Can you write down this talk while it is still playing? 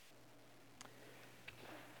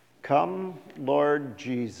Come, Lord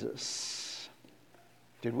Jesus.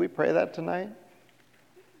 Did we pray that tonight?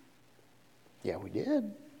 Yeah, we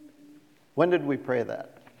did. When did we pray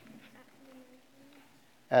that?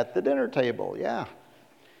 At the dinner table, yeah.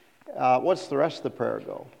 What's the rest of the prayer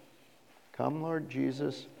go? Come, Lord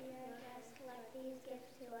Jesus. Let these gifts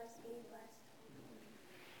to us be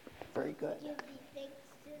blessed. Very good.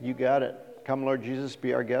 You got it. Come, Lord Jesus,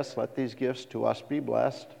 be our guest. Let these gifts to us be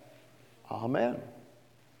blessed. Amen.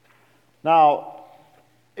 Now,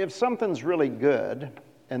 if something's really good,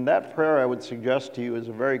 and that prayer I would suggest to you is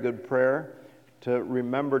a very good prayer to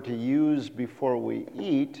remember to use before we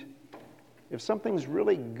eat. If something's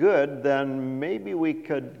really good, then maybe we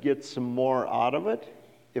could get some more out of it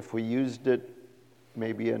if we used it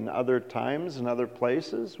maybe in other times and other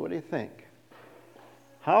places. What do you think?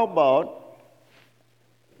 How about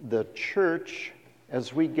the church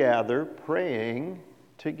as we gather praying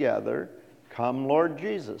together, come Lord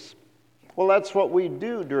Jesus? Well, that's what we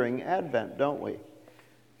do during Advent, don't we?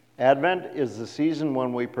 Advent is the season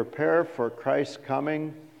when we prepare for Christ's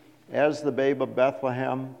coming as the babe of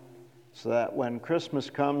Bethlehem, so that when Christmas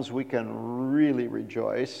comes, we can really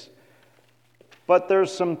rejoice. But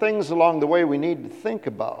there's some things along the way we need to think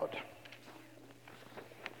about.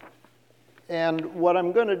 And what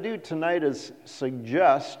I'm going to do tonight is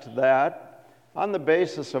suggest that on the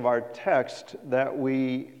basis of our text that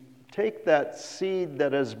we take that seed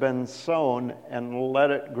that has been sown and let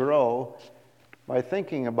it grow by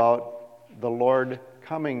thinking about the Lord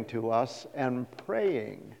coming to us and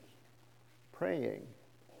praying.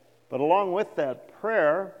 But along with that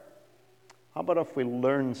prayer, how about if we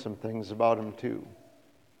learn some things about Him too?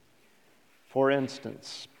 For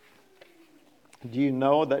instance, do you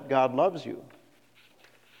know that God loves you?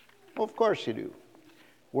 Well, of course you do.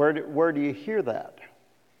 Where do you hear that?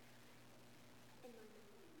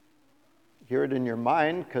 Hear it in your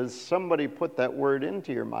mind because somebody put that word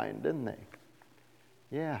into your mind, didn't they?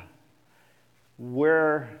 Yeah.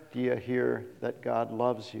 Where do you hear that God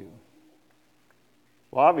loves you?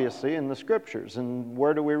 Well, obviously in the Scriptures. And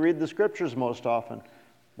where do we read the Scriptures most often?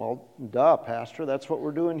 Well, duh, Pastor, that's what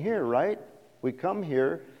we're doing here, right? We come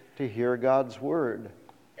here to hear God's Word.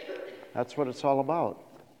 That's what it's all about.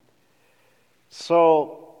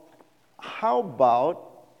 So, how about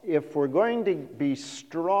if we're going to be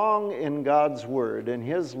strong in God's Word, in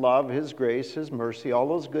His love, His grace, His mercy, all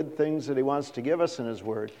those good things that He wants to give us in His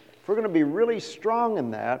Word, if we're going to be really strong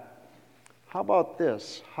in that, how about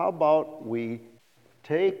this? How about we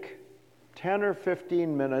take 10 or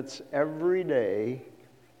 15 minutes every day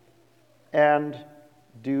and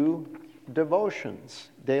do devotions,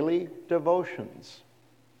 daily devotions?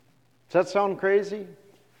 Does that sound crazy?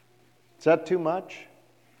 Is that too much?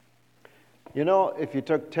 You know, if you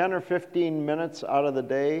took 10 or 15 minutes out of the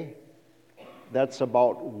day, that's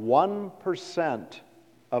about 1%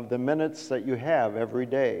 of the minutes that you have every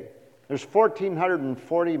day. There's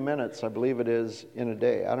 1,440 minutes, I believe it is, in a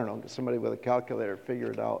day. I don't know, somebody with a calculator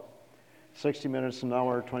figure it out. 60 minutes an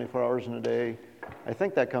hour, 24 hours in a day. I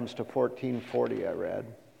think that comes to 1,440, I read.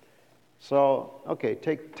 So, okay,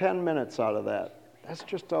 take 10 minutes out of that. That's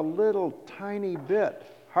just a little tiny bit,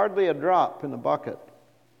 hardly a drop in the bucket.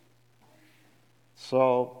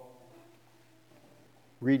 So,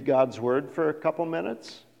 read God's Word for a couple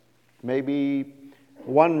minutes. Maybe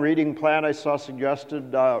one reading plan I saw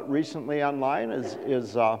suggested recently online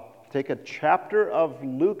is take a chapter of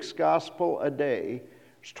Luke's Gospel a day.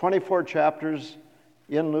 There's 24 chapters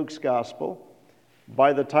in Luke's Gospel.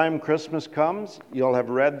 By the time Christmas comes, you'll have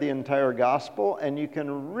read the entire Gospel, and you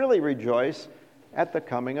can really rejoice at the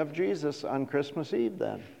coming of Jesus on Christmas Eve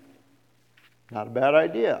then. Not a bad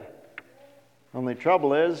idea. Only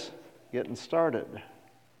trouble is getting started.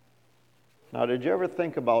 Now, did you ever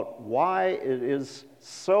think about why it is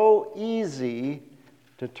so easy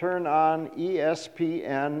to turn on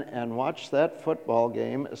ESPN and watch that football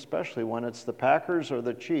game, especially when it's the Packers or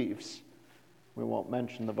the Chiefs? We won't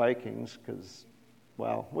mention the Vikings because,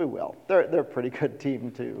 well, we will. They're a pretty good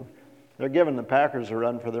team too. They're giving the Packers a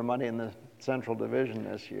run for their money in the Central Division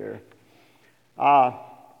this year.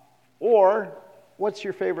 Or, what's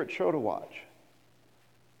your favorite show to watch?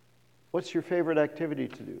 What's your favorite activity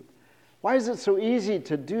to do? Why is it so easy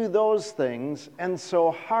to do those things and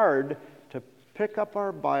so hard to pick up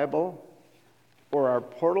our Bible or our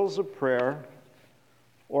portals of prayer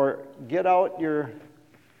or get out your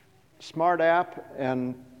smart app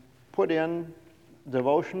and put in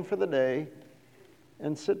devotion for the day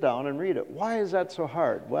and sit down and read it? Why is that so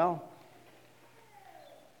hard? Well,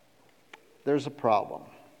 there's a problem.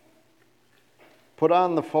 Put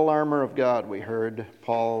on the full armor of God, we heard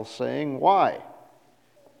Paul saying. Why?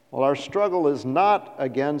 Well, our struggle is not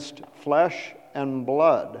against flesh and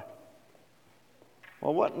blood.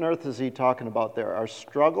 Well, what on earth is he talking about there? Our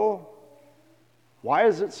struggle? Why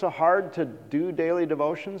is it so hard to do daily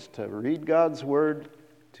devotions, to read God's Word,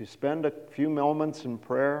 to spend a few moments in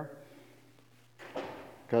prayer?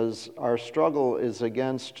 Because our struggle is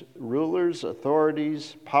against rulers,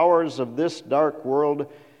 authorities, powers of this dark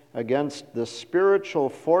world, against the spiritual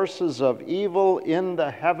forces of evil in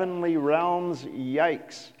the heavenly realms.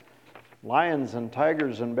 Yikes. Lions and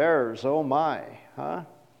tigers and bears, oh my, huh?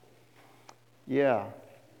 Yeah.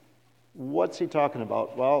 What's he talking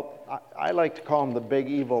about? Well, I like to call them the big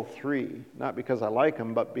evil three, not because I like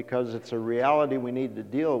them, but because it's a reality we need to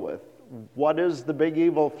deal with. What is the big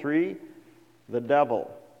evil three? The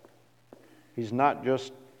devil. He's not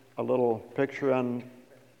just a little picture on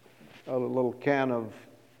a little can of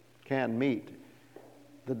canned meat.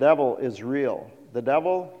 The devil is real. The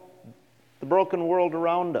devil, the broken world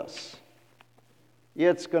around us.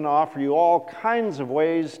 It's going to offer you all kinds of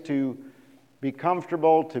ways to be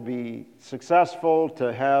comfortable, to be successful,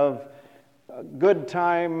 to have a good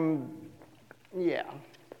time. Yeah.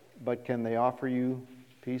 But can they offer you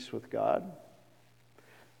peace with God?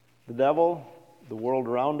 The devil, the world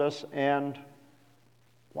around us, and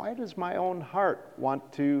why does my own heart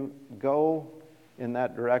want to go in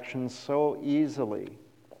that direction so easily?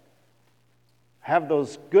 Have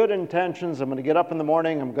those good intentions. I'm going to get up in the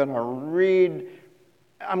morning, I'm going to read,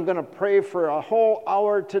 I'm going to pray for a whole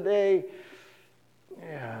hour today.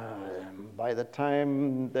 Yeah, by the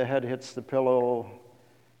time the head hits the pillow,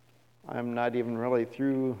 I'm not even really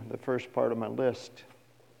through the first part of my list.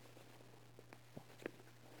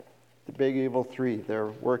 The big evil three, they're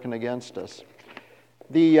working against us.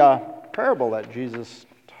 The parable that Jesus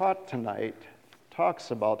taught tonight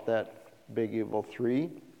talks about that big evil three,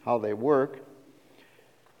 how they work.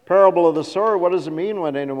 Parable of the sower, what does it mean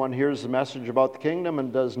when anyone hears the message about the kingdom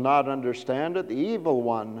and does not understand it? The evil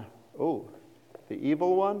one, the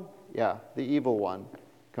evil one? Yeah, the evil one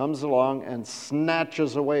comes along and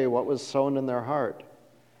snatches away what was sown in their heart.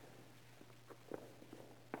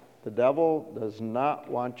 The devil does not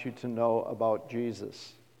want you to know about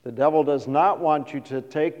Jesus. The devil does not want you to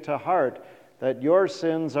take to heart that your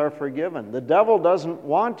sins are forgiven. The devil doesn't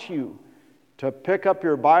want you to pick up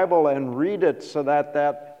your Bible and read it so that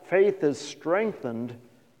that faith is strengthened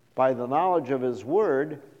by the knowledge of his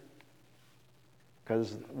word.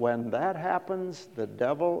 Because when that happens, the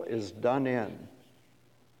devil is done in.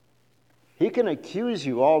 He can accuse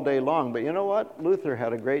you all day long, but you know what? Luther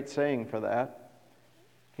had a great saying for that.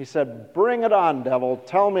 He said, "Bring it on, devil.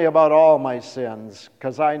 Tell me about all my sins,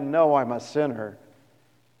 because I know I'm a sinner.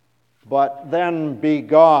 But then be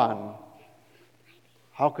gone."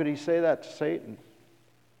 How could he say that to Satan?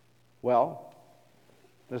 Well,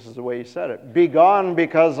 this is the way he said it. "Be gone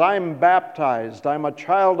because I'm baptized. I'm a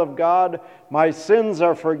child of God. My sins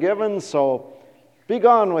are forgiven, so be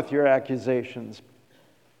gone with your accusations.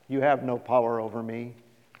 You have no power over me.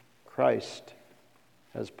 Christ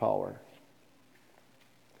has power."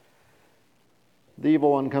 The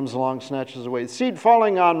evil one comes along, snatches away. Seed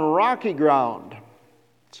falling on rocky ground.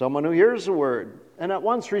 Someone who hears the word and at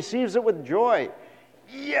once receives it with joy.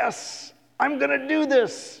 Yes, I'm going to do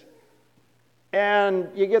this.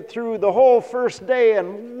 And you get through the whole first day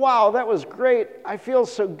and wow, that was great. I feel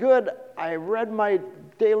so good. I read my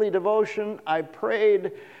daily devotion. I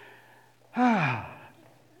prayed. Day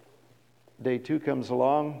 2 comes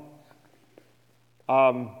along.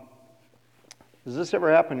 Does this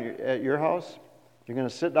ever happen at your house? You're going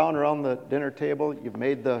to sit down around the dinner table. You've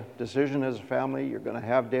made the decision as a family. You're going to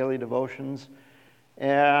have daily devotions.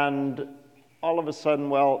 And all of a sudden,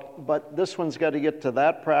 but this one's got to get to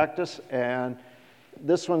that practice, and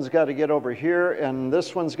this one's got to get over here, and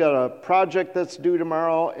this one's got a project that's due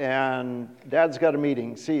tomorrow, and Dad's got a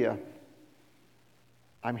meeting. See ya.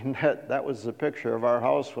 I mean, that was the picture of our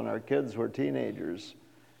house when our kids were teenagers,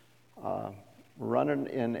 running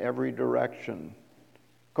in every direction.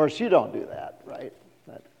 Of course, you don't do that, right?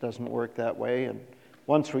 That doesn't work that way. And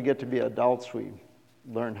once we get to be adults, we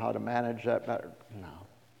learn how to manage that better. No.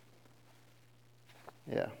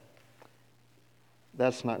 Yeah.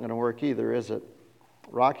 That's not going to work either, is it?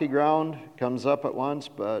 Rocky ground comes up at once,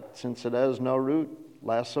 but since it has no root,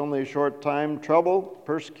 lasts only a short time. Trouble,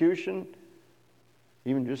 persecution,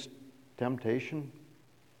 even just temptation,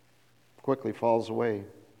 quickly falls away.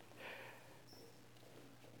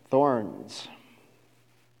 Thorns.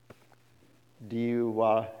 Do you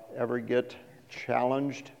ever get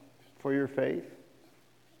challenged for your faith?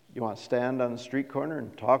 You want to stand on the street corner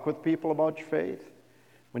and talk with people about your faith?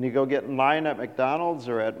 When you go get in line at McDonald's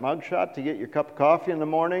or at Mugshot to get your cup of coffee in the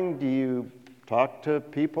morning, do you talk to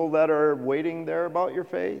people that are waiting there about your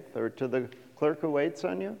faith, or to the clerk who waits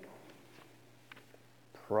on you?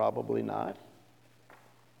 Probably not.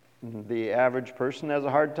 The average person has a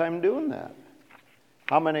hard time doing that.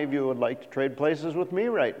 How many of you would like to trade places with me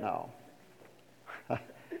right now?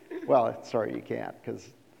 Well, sorry, you can't, because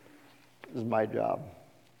this is my job.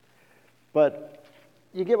 But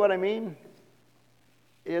you get what I mean?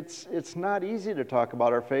 It's not easy to talk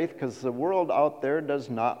about our faith because the world out there does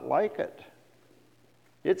not like it.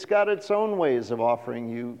 It's got its own ways of offering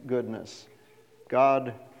you goodness.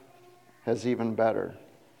 God has even better.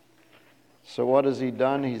 So what has He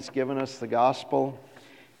done? He's given us the gospel.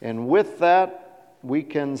 And with that, we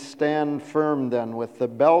can stand firm then with the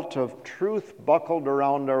belt of truth buckled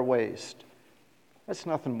around our waist. That's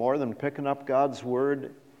nothing more than picking up God's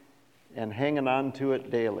word and hanging on to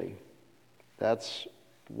it daily. That's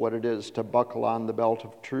what it is to buckle on the belt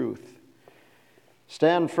of truth.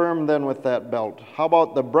 Stand firm then with that belt. How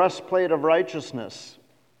about the breastplate of righteousness?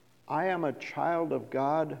 I am a child of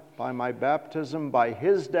God by my baptism, by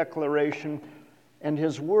His declaration, and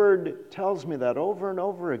His word tells me that over and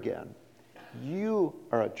over again. You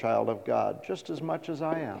are a child of God just as much as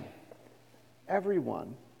I am.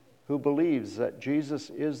 Everyone who believes that Jesus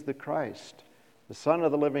is the Christ, the Son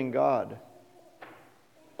of the living God,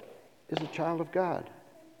 is a child of God.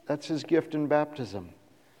 That's His gift in baptism.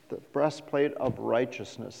 The breastplate of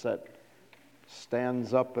righteousness that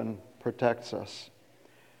stands up and protects us.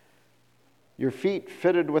 Your feet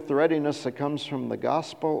fitted with the readiness that comes from the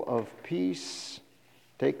gospel of peace.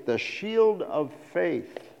 Take the shield of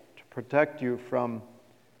faith to protect you from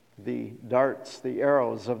the darts, the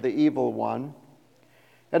arrows of the evil one.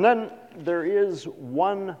 And then there is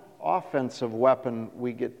one offensive weapon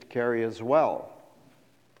we get to carry as well.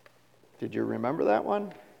 Did you remember that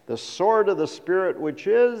one? The sword of the Spirit, which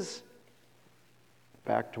is,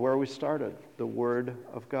 back to where we started, the Word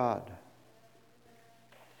of God.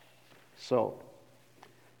 So,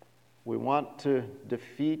 we want to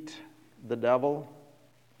defeat the devil.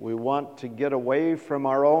 We want to get away from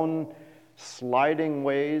our own sliding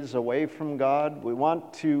ways, away from God. We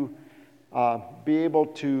want to be able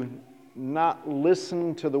to not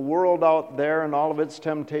listen to the world out there and all of its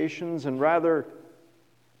temptations, and rather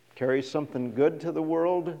carry something good to the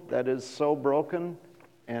world that is so broken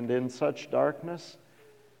and in such darkness.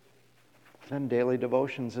 Then daily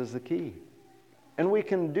devotions is the key. And we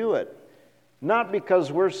can do it. Not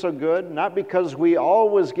because we're so good, not because we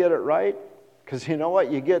always get it right, because you know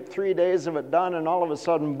what? You get 3 days of it done and all of a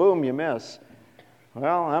sudden, boom, you miss.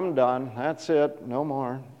 Well, I'm done. That's it. No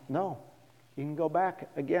more. No. You can go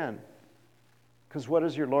back again. Because what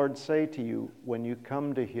does your Lord say to you when you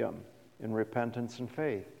come to Him in repentance and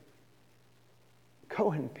faith?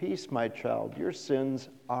 Go in peace, my child. Your sins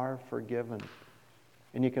are forgiven.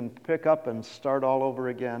 And you can pick up and start all over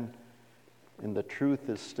again. And the truth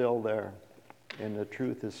is still there. And the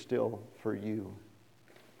truth is still for you.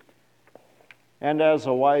 And as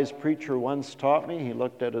a wise preacher once taught me, he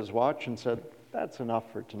looked at his watch and said, "That's enough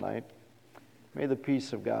for tonight. May the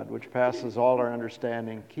peace of God, which passes all our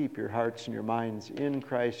understanding, keep your hearts and your minds in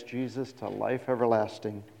Christ Jesus to life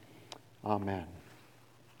everlasting. Amen."